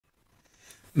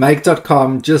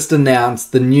Make.com just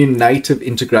announced the new native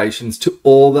integrations to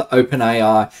all the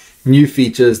OpenAI new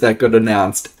features that got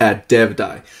announced at Dev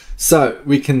Day. So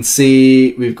we can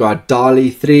see we've got DALL-E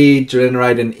 3,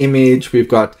 generate an image, we've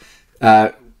got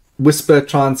whisper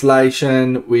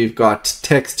translation, we've got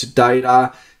text to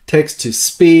data, text to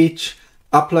speech,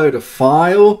 upload a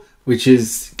file, which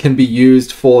can be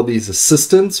used for these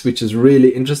assistants, which is really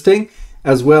interesting,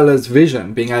 as well as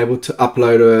vision, being able to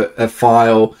upload a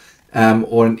file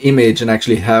or an image and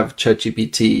actually have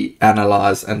ChatGPT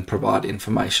analyze and provide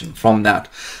information from that.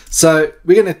 So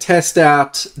we're going to test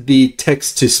out the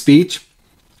text to speech.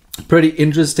 Pretty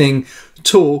interesting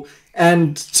tool.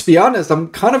 And to be honest,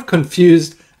 I'm kind of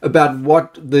confused about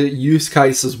what the use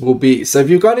cases will be. So if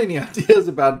you've got any ideas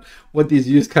about what these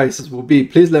use cases will be,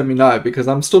 please let me know, because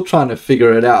I'm still trying to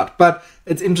figure it out. But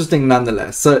it's interesting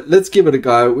nonetheless. So let's give it a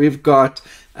go. We've got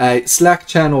a Slack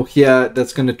channel here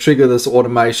that's going to trigger this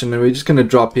automation, and we're just going to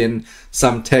drop in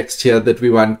some text here that we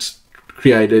want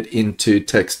created into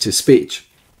text to speech.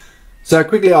 So I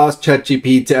quickly asked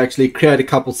ChatGPT to actually create a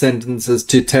couple sentences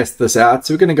to test this out.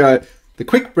 So we're going to go, the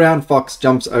quick brown fox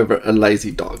jumps over a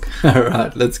lazy dog. All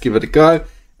right, let's give it a go.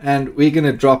 And we're going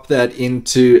to drop that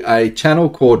into a channel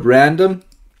called random.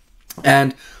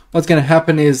 And what's going to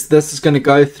happen is this is going to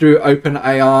go through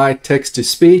OpenAI Text to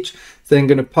Speech. Then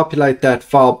going to populate that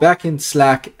file back in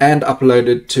Slack and upload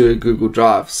it to Google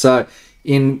Drive. So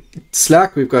in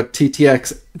Slack, we've got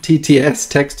TTS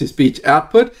text to speech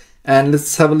output, and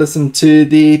let's have a listen to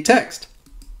the text.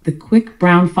 The quick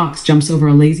brown fox jumps over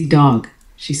a lazy dog,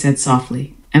 she said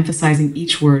softly, emphasizing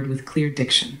each word with clear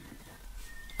diction.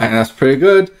 And that's pretty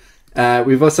good.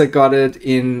 We've also got it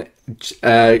in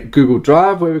Google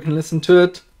Drive where we can listen to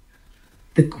it.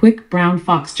 The quick brown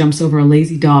fox jumps over a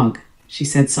lazy dog, she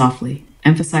said softly,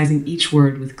 emphasizing each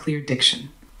word with clear diction.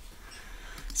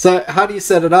 So how do you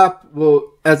set it up?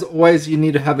 Well, as always, you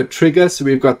need to have a trigger. So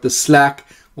we've got the Slack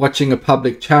watching a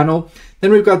public channel.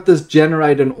 Then we've got this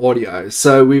generate an audio.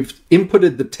 So we've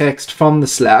inputted the text from the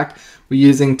Slack. We're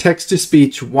using text to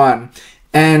speech 1.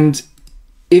 And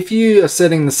if you are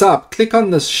setting this up, click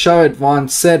on this show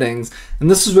advanced settings.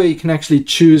 And this is where you can actually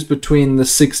choose between the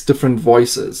 6 different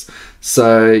voices.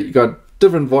 So you got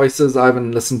different voices. I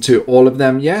haven't listened to all of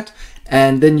them yet.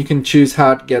 And then you can choose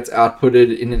how it gets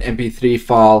outputted in an MP3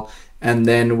 file. And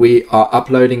then we are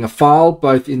uploading a file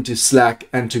both into Slack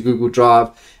and to Google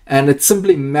Drive. And it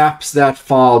simply maps that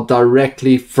file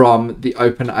directly from the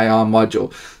OpenAI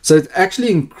module. So it's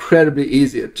actually incredibly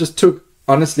easy. It just took,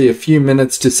 honestly, a few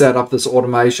minutes to set up this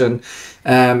automation.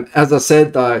 As I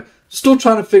said, though, still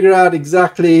trying to figure out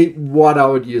exactly what I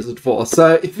would use it for.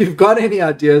 So if you've got any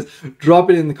ideas, drop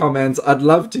it in the comments. I'd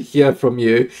love to hear from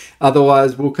you.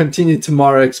 Otherwise, we'll continue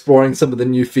tomorrow exploring some of the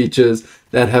new features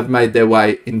that have made their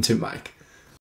way into Make.